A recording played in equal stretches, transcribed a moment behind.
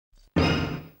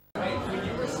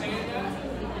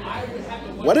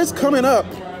what is coming up?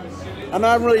 I know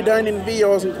I haven't really done any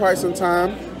videos in quite some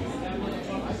time.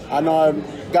 I know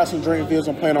I've got some drink videos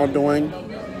I'm planning on doing.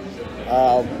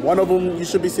 One of them you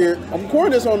should be seeing. I'm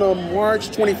recording this on March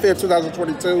 25th,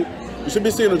 2022. You should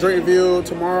be seeing a drink review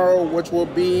tomorrow, which will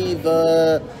be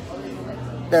that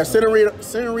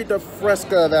Senorita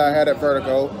Fresca that I had at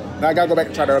Vertigo. Now I gotta go back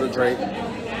and try the other drink.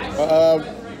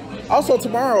 Also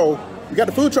tomorrow, we got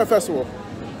the Food Truck Festival.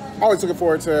 Always looking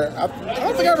forward to it. I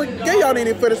don't think I ever gave y'all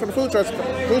any footage from the Food Truck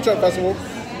Festival.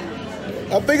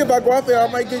 I'm thinking about going out there. I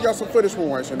might give y'all some footage for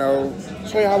once, you know,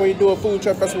 show you how we do a Food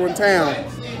Truck Festival in town.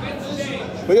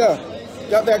 But yeah,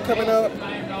 got that coming up.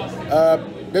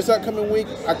 This upcoming week,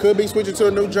 I could be switching to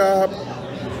a new job.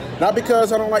 Not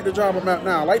because I don't like the job I'm at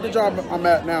now. I like the job I'm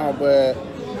at now, but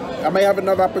I may have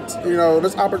another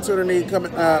this opportunity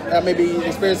coming. I may be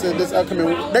experiencing this upcoming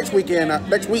next week,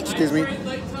 excuse me.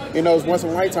 You know, it's once in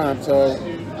a lifetime, so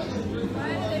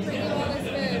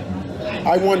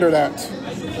I wonder that.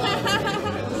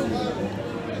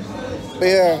 But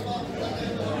yeah,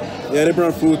 they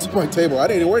brought food to my table. I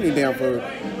didn't even order any damn food,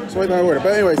 so I didn't order.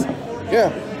 But anyways,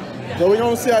 yeah. So we're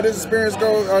gonna see how this experience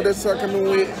goes this upcoming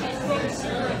week.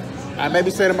 I may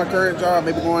be staying at my current job,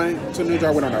 maybe going to a new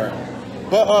job. We don't know.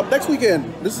 But next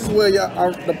weekend, this is where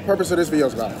the purpose of this video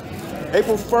is about.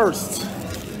 April 1st,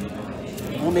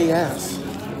 on the ass.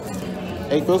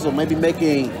 A-Fizzle may be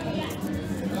making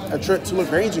a trip to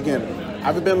LaGrange again. I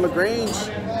haven't been to LaGrange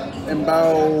in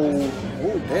about,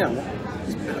 oh damn.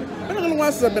 I don't know why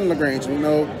since I've been to LaGrange, you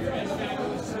know,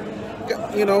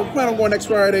 plan on going next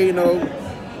Friday, you know,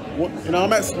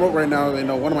 I'm at Smoke right now, you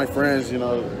know, one of my friends, you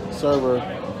know, server,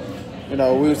 you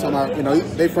know, we was talking about, you know,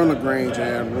 they from LaGrange,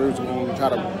 and we're gonna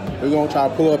try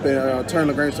to pull up and turn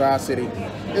LaGrange to our city.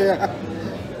 Yeah.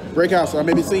 Brick House, so I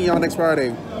may be seeing y'all next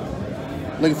Friday.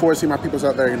 Looking forward to seeing my peoples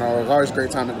out there, you know. It's always a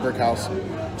great time at the Brick House,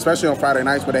 especially on Friday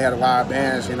nights where they had live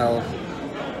bands, you know.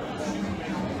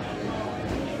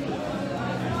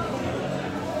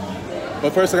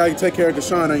 But first I gotta take care of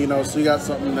Kashana, you know, so you got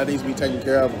something that needs to be taken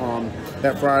care of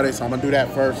that Friday, so I'm gonna do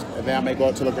that first, and then I may go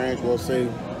up to LaGrange, we'll see.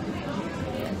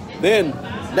 Then,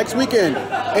 next weekend,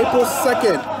 April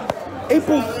 2nd,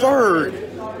 April 3rd,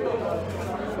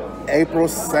 April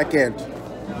 2nd,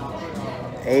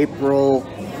 April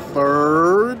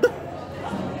 3rd.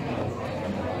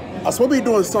 I'm supposed to be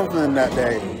doing something that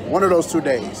day, one of those 2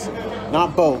 days.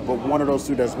 Not both, but one of those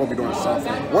 2 days, I'm supposed to be doing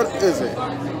something. What is it?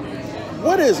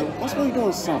 What is it? I'm supposed to be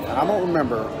doing something. I don't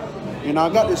remember. You know, I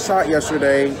got this shot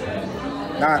yesterday.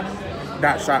 Not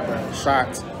shot, but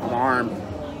shot on my arm.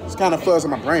 It's kind of fuzz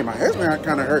in my brain. My head's been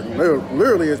kind of hurting.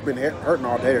 Literally, it's been hurting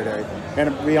all day today.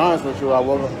 And to be honest with you, I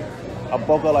woke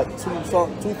up like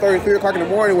 2:30, 3 o'clock in the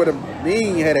morning with a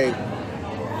mean headache.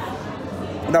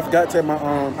 And I forgot to take my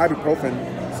ibuprofen.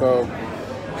 So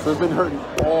it's been hurting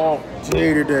all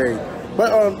day today.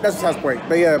 But that's besides the point.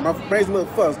 But yeah, my brain's a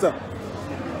little fuzzed up.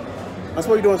 I'm supposed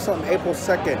to be doing something April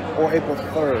 2nd or April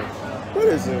 3rd. What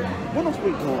is it? What else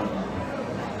we doing?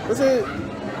 Was it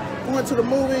going to the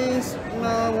movies? No,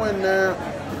 I wasn't there. I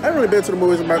haven't really been to the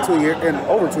movies in about 2 years, in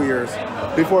over 2 years,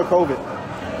 before COVID.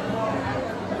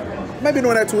 Maybe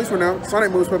doing that 2 weeks from now.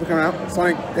 Sonic movie's probably coming out.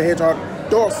 Sonic the Hedgehog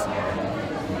DOS.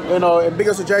 You know, and big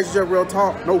ups to Jackson Jeff Real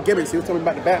Talk, no gimmicks. He was telling me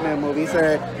about the Batman movie. He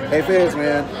said, hey Fizz,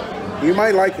 man, you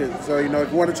might like it. So, you know, if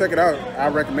you want to check it out, I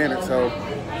recommend it. So,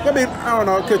 I mean, I don't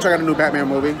know, I could check out a new Batman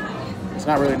movie. It's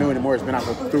not really new anymore. It's been out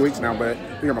for 3 weeks now, but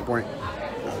you get my point.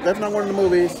 Definitely not one of the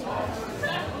movies.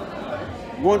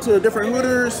 Going to a different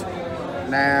Hooters?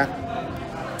 Nah.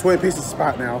 Twin Peaks is the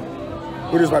spot now.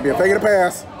 Hooters might be a thing of the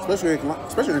past, especially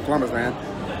in Columbus, man.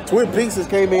 Twin Peaks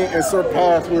came in and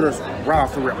surpassed Hooters right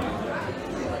off the rip.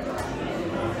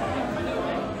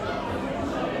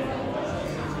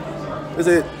 Is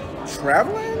it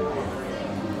traveling?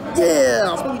 Yeah,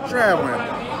 I'm supposed to be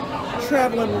traveling.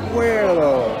 Traveling where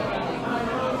though?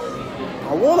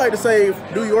 I would like to say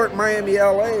New York, Miami,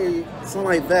 LA, something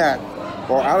like that.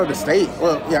 Or out of the state.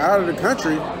 Well, yeah, out of the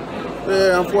country.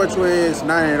 Yeah, unfortunately, it's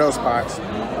not any of those spots.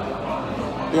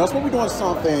 Yeah, I'm supposed to be doing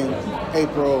something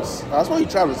April. I was supposed to be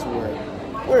traveling somewhere.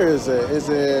 Where is it? Is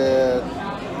it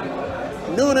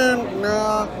Noonan?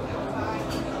 No.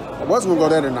 I was going to go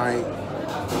there tonight.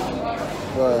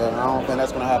 But I don't think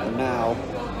that's going to happen now.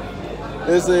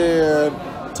 Is it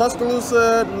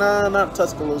Tuscaloosa? No, not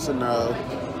Tuscaloosa, no.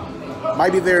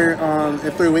 Might be there in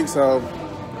 3 weeks, so,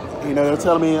 you know, they're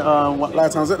telling me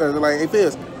last time I was up there, they're like, hey,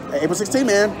 Fizz, April 16th,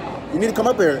 man, you need to come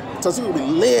up there. Tuscaloosa will be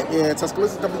lit, man.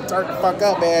 Tuscaloosa's going to be turned the fuck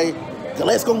up, man.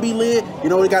 Gillette's going to be lit. You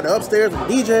know, we got the upstairs with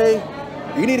the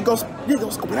DJ. You need to go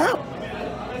scope it out.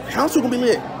 House going to be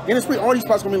lit. In the spring, all these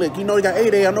spots going to be lit. You know, you got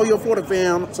A-Day. I know you're a Florida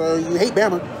fan, so you hate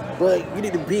Bama. but you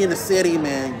need to be in the city,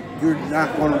 man. You're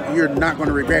not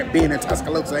gonna regret being in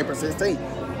Tuscaloosa April 16th.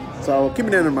 So keep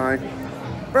that in mind.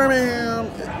 Birmingham,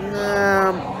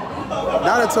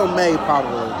 not until May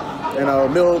probably. You know,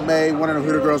 middle of May. One of the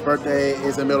Hooter girls' birthday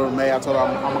is in the middle of May. I told her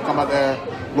I'm gonna come out there,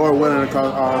 Lord willing, to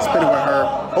come spend it with her.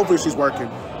 Hopefully she's working.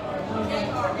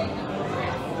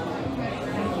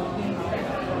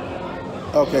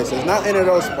 Okay, so it's not any of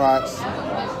those spots.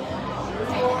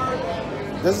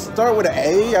 Does it start with an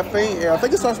A? I think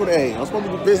it starts with an A. I'm supposed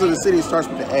to visit the city. It starts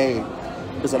with an A.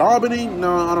 Is it Albany?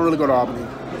 No, I don't really go to Albany.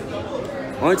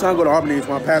 Only time I go to Albany is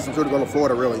when I'm passing through to go to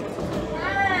Florida, really.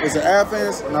 Is it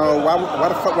Athens? No. Why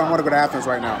the fuck would I want to go to Athens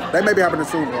right now? That may be happening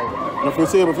soon, though. In the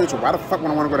foreseeable future, why the fuck would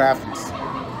I want to go to Athens?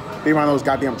 Be one of those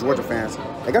goddamn Georgia fans.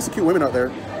 They got some cute women out there.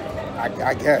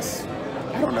 I guess.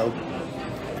 I don't know.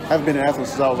 I haven't been in Athens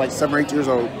since I was like 7 or 8 years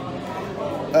old.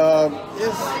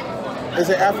 Is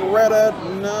it Alpharetta?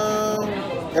 No.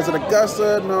 Is it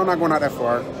Augusta? No, I'm not going out that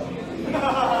far.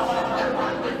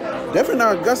 Definitely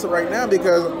not Augusta right now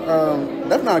because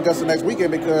definitely not Augusta next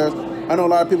weekend because I know a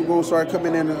lot of people going to start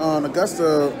coming in on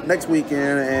Augusta next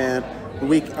weekend and the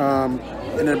week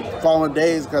in the following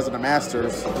days because of the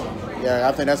Masters. Yeah,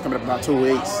 I think that's coming up in about 2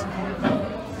 weeks.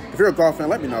 If you're a golf fan,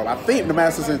 let me know. I think the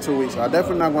Masters in 2 weeks, so I'm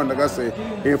definitely not going to Augusta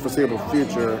in the foreseeable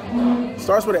future.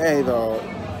 Starts with an A though.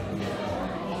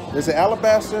 Is it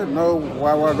Alabaster? No.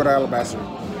 Why would I go to Alabaster?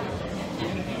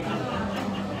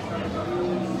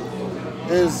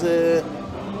 Is it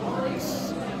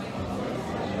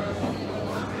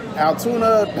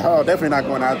Altoona? Oh, definitely not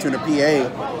going to Altoona, PA.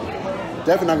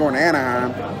 Definitely not going to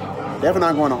Anaheim. Definitely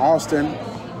not going to Austin.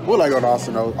 Would like to go to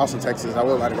Austin though. Austin, Texas. I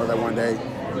would like to go there one day.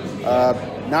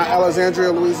 Not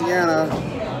Alexandria, Louisiana.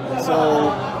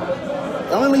 So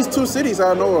only these 2 cities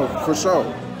I know of for sure.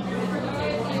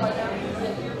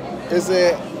 Is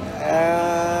it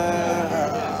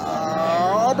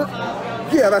Auburn?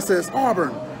 Yeah, that says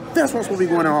Auburn. That's what's supposed to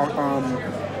be going on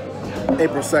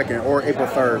April 2nd or April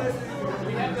 3rd.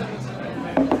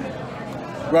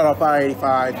 Right off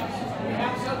I-85.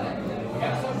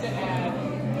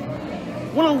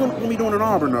 What am I going to be doing in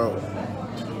Auburn though?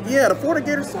 Yeah, the Florida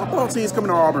Gators softball team is coming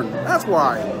to Auburn. That's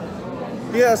why.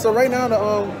 Yeah, so right now the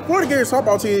Florida Gators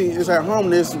softball team is at home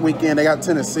this weekend. They got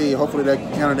Tennessee. Hopefully they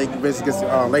can visit against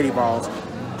Lady Vols.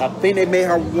 I think they may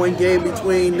have 1 game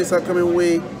between this upcoming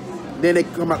week. Then they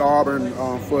come out to Auburn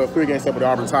for a 3-game set with the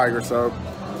Auburn Tigers. So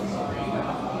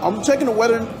I'm checking the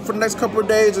weather for the next couple of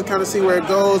days to kind of see where it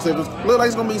goes. If it looks like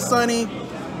it's going to be sunny,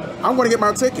 I'm going to get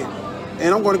my ticket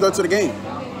and I'm going to go to the game.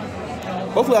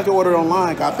 Hopefully I can order it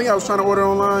online. I think I was trying to order it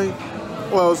online.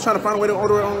 Well, I was trying to find a way to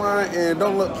order it online and it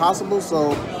don't look possible.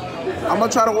 So I'm going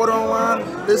to try to order online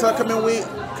this upcoming week.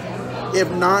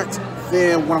 If not,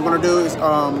 then what I'm going to do is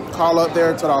call up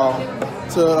there to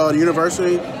the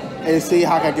university and see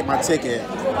how I can get my ticket.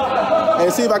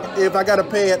 And see if I got to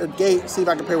pay at the gate, see if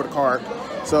I can pay with a card.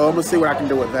 So I'm going to see what I can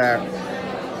do with that.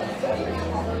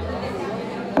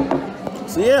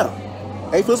 So yeah,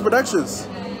 A-Fizzle Productions.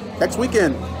 Next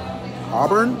weekend,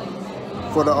 Auburn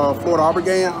for the Florida Auburn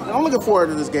game. I'm looking forward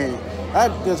to this game.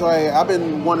 I've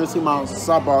been wanting to see my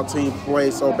softball team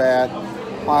play so bad.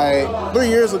 Like 3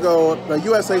 years ago, the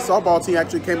USA softball team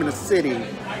actually came in the city.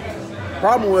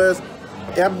 Problem was,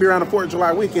 it happened to be around the 4th of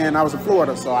July weekend. I was in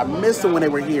Florida, so I missed them when they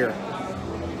were here.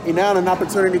 And now an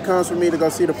opportunity comes for me to go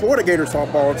see the Florida Gators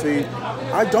softball team.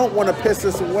 I don't want to piss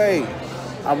this away.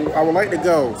 I would like to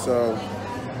go, so.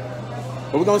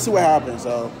 But we're going to see what happens,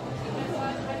 so.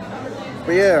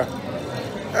 But yeah,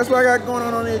 that's what I got going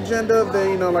on the agenda.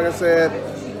 Then, like I said,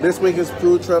 this week is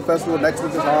Food Truck Festival. Next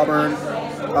week is Auburn.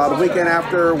 The weekend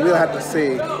after, we'll have to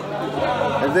see.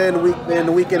 And then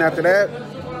the weekend after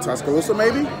that, Tuscaloosa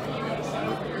maybe.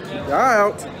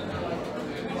 Out.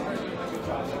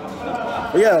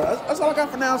 But yeah, that's all I got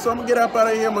for now. So I'm gonna get up out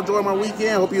of here. I'm gonna enjoy my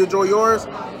weekend. Hope you enjoy yours.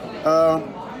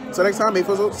 Till next time,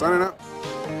 A-Fizzle signing out.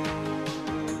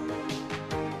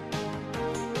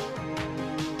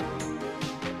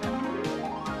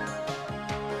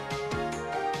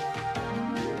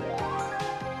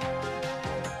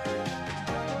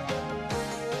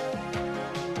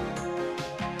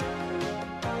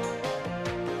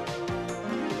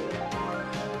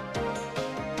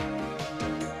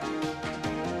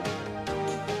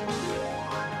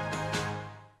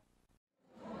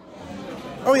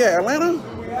 Oh yeah, Atlanta.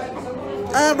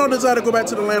 I have no desire to go back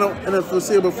to Atlanta in the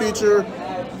foreseeable future.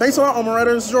 Thanks a lot,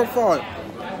 Omeretta. This is your fault.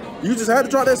 You just had to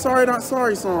drop that "Sorry Not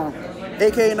Sorry" song,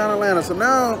 aka not Atlanta. So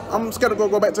now I'm scared to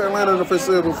go back to Atlanta in the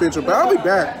foreseeable future. But I'll be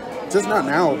back, just not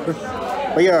now.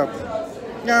 But yeah,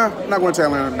 I'm not going to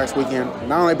Atlanta next weekend.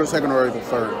 Not on April 2nd or April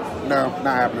 3rd. No,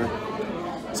 not happening.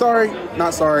 Sorry,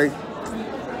 not sorry.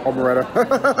 Omeretta.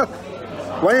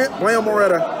 blame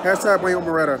Omeretta. Hashtag blame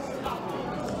Omeretta.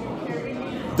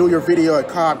 Do your video at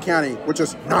Cobb County, which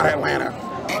is not Atlanta.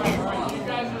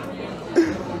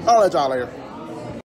 I'll let y'all later.